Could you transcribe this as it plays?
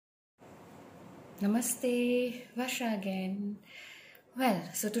Namaste, Vasha again. Well,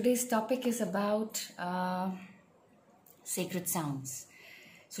 so today's topic is about sacred sounds.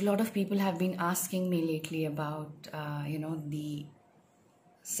 So a lot of people have been asking me lately about, the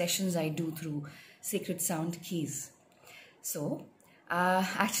sessions I do through sacred sound keys. So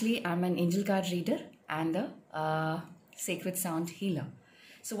actually, I'm an angel card reader and a sacred sound healer.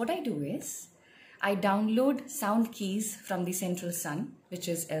 So what I do is I download sound keys from the central sun, which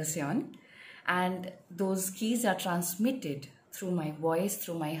is Elsion, and those keys are transmitted through my voice,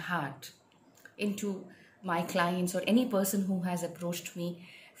 through my heart, into my clients or any person who has approached me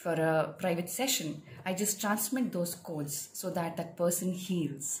for a private session. I just transmit those codes so that that person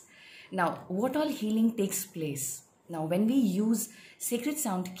heals. Now, what all healing takes place? Now, when we use sacred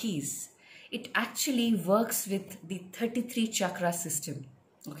sound keys, it actually works with the 33 chakra system.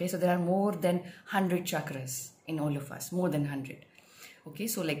 Okay, so there are more than 100 chakras in all of us, more than 100. Okay,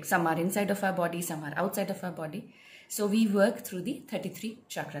 so like some are inside of our body, some are outside of our body. So we work through the 33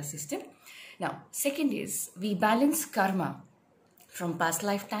 chakra system. Now, second is we balance karma from past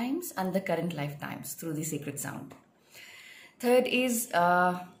lifetimes and the current lifetimes through the sacred sound. Third is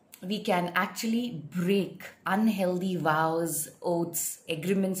we can actually break unhealthy vows, oaths,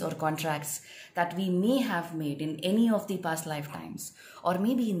 agreements or contracts that we may have made in any of the past lifetimes or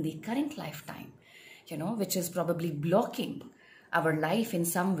maybe in the current lifetime, which is probably blocking our life in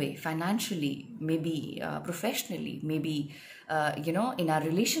some way, financially, maybe professionally, maybe, in our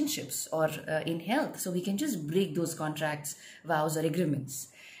relationships or in health. So we can just break those contracts, vows or agreements,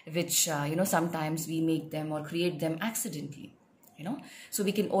 which, sometimes we make them or create them accidentally, So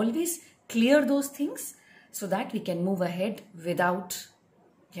we can always clear those things so that we can move ahead without,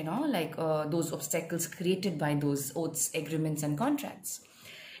 those obstacles created by those oaths, agreements and contracts.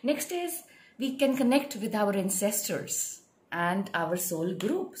 Next is we can connect with our ancestors and our soul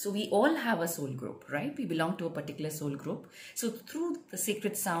group. So we all have a soul group, right? We belong to a particular soul group. So through the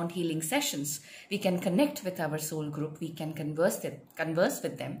sacred sound healing sessions, we can connect with our soul group. We can converse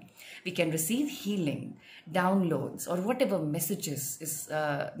with them. We can receive healing, downloads, or whatever messages is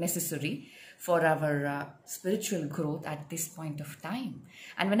necessary for our spiritual growth at this point of time.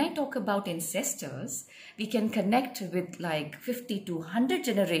 And when I talk about ancestors, we can connect with like 50 to 100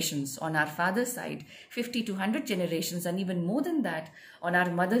 generations on our father's side, 50 to 100 generations, and even more than that on our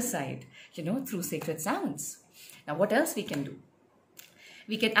mother's side, through sacred sounds. Now, what else we can do?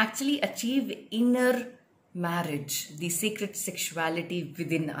 We can actually achieve inner marriage, the sacred sexuality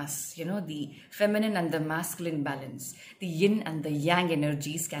within us, the feminine and the masculine balance, the yin and the yang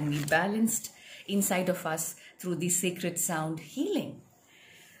energies can be balanced inside of us through the sacred sound healing.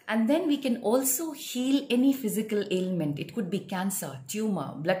 And then we can also heal any physical ailment. It could be cancer,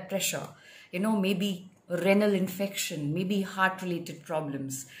 tumor, blood pressure, maybe renal infection, maybe heart related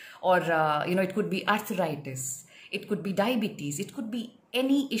problems, or, it could be arthritis, it could be diabetes, it could be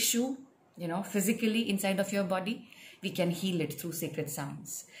any issue, physically inside of your body. We can heal it through sacred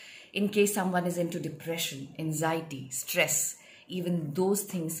sounds. In case someone is into depression, anxiety, stress, even those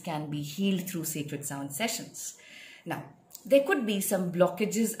things can be healed through sacred sound sessions. Now, there could be some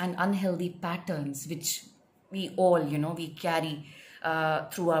blockages and unhealthy patterns which we all, we carry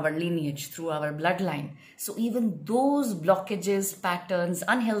through our lineage, through our bloodline. So even those blockages, patterns,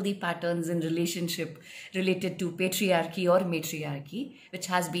 unhealthy patterns in relationship related to patriarchy or matriarchy, which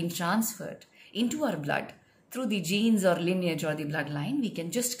has been transferred into our blood through the genes or lineage or the bloodline, we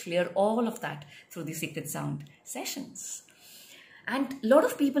can just clear all of that through the sacred sound sessions. And a lot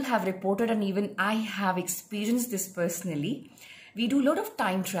of people have reported, and even I have experienced this personally. We do a lot of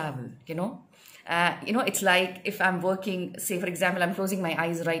time travel, it's like if I'm working, say for example, I'm closing my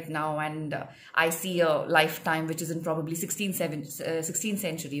eyes right now and I see a lifetime which is in probably 16th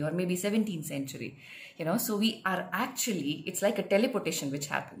century or maybe 17th century, so we are actually, it's like a teleportation which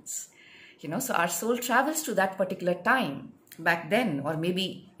happens, so our soul travels to that particular time back then or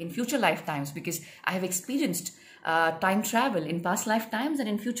maybe in future lifetimes, because I have experienced time travel in past lifetimes and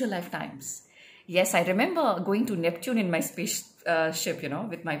in future lifetimes. Yes, I remember going to Neptune in my spaceship,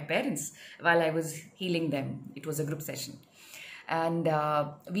 with my parents while I was healing them. It was a group session. And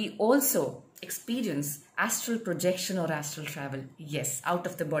we also experience astral projection or astral travel. Yes, out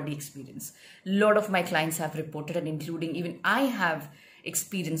of the body experience. A lot of my clients have reported, and including even I have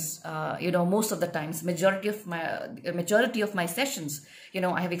experienced, most of the times, majority of my sessions,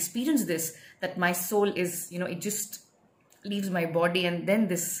 I have experienced this, that my soul is, it just leaves my body and then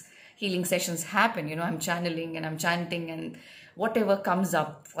this healing sessions happen. I'm channeling and I'm chanting, and whatever comes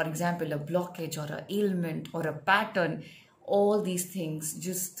up, for example, a blockage or an ailment or a pattern, all these things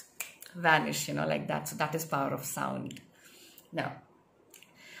just vanish, like that. So that is power of sound. Now,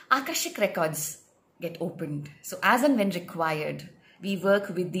 Akashic records get opened. So as and when required, we work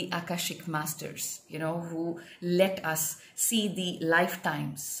with the Akashic masters, who let us see the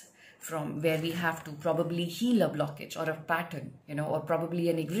lifetimes from where we have to probably heal a blockage or a pattern, or probably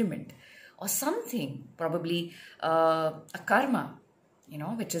an agreement or something, probably a karma,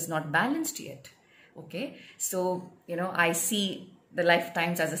 which is not balanced yet. Okay. So, I see the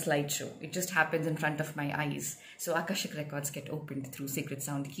lifetimes as a slideshow. It just happens in front of my eyes. So Akashic records get opened through sacred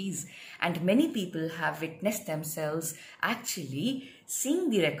sound keys. And many people have witnessed themselves actually seeing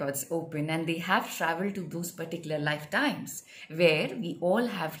the records open, and they have traveled to those particular lifetimes where we all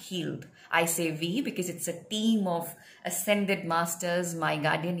have healed. I say we because it's a team of ascended masters, my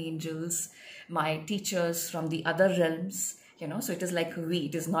guardian angels, my teachers from the other realms, so it is like we,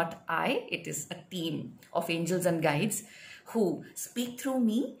 it is not I, it is a team of angels and guides who speak through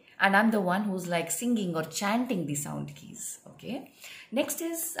me, and I'm the one who's like singing or chanting the sound keys. Okay. Next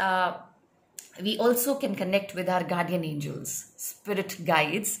is we also can connect with our guardian angels, spirit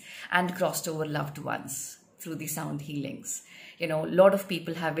guides, and crossed over loved ones through the sound healings. A lot of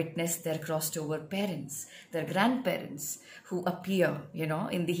people have witnessed their crossed over parents, their grandparents who appear,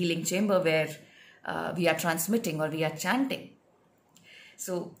 in the healing chamber where we are transmitting or we are chanting.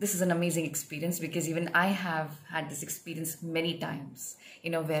 So this is an amazing experience because even I have had this experience many times,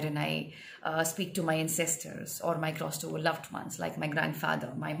 wherein I speak to my ancestors or my crossed over loved ones, like my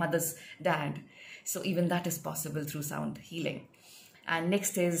grandfather, my mother's dad. So even that is possible through sound healing. And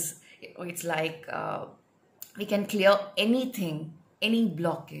next is, it's like we can clear anything, any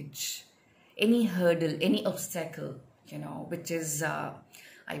blockage, any hurdle, any obstacle, which is, I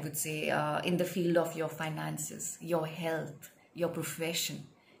would say, in the field of your finances, your health, your profession,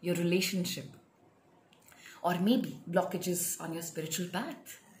 your relationship, or maybe blockages on your spiritual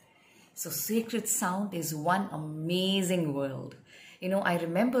path. So sacred sound is one amazing world. I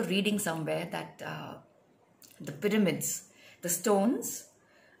remember reading somewhere that the pyramids, the stones,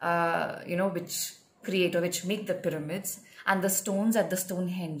 which create or which make the pyramids, and the stones at the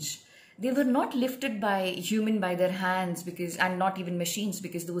Stonehenge, they were not lifted by human by their hands, and not even machines,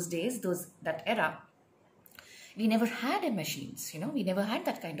 because those days, that era, we never had machines, we never had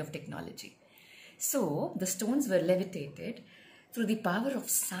that kind of technology. So the stones were levitated through the power of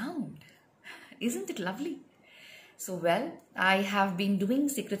sound. Isn't it lovely? So, well, I have been doing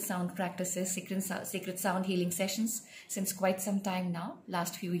sacred sound practices, sacred sound healing sessions since quite some time now,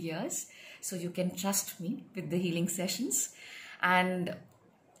 last few years. So you can trust me with the healing sessions. And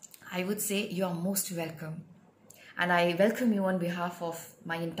I would say you are most welcome. And I welcome you on behalf of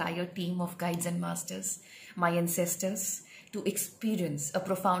my entire team of guides and masters, my ancestors, to experience a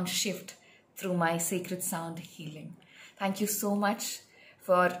profound shift through my sacred sound healing. Thank you so much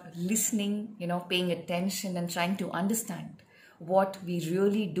for listening, paying attention and trying to understand what we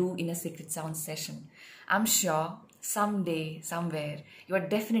really do in a sacred sound session. I'm sure someday, somewhere, you are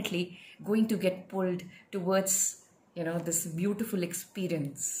definitely going to get pulled towards this beautiful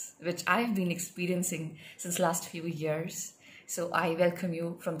experience, which I've been experiencing since last few years. So I welcome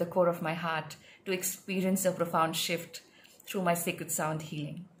you from the core of my heart to experience a profound shift through my sacred sound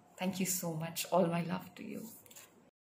healing. Thank you so much. All my love to you.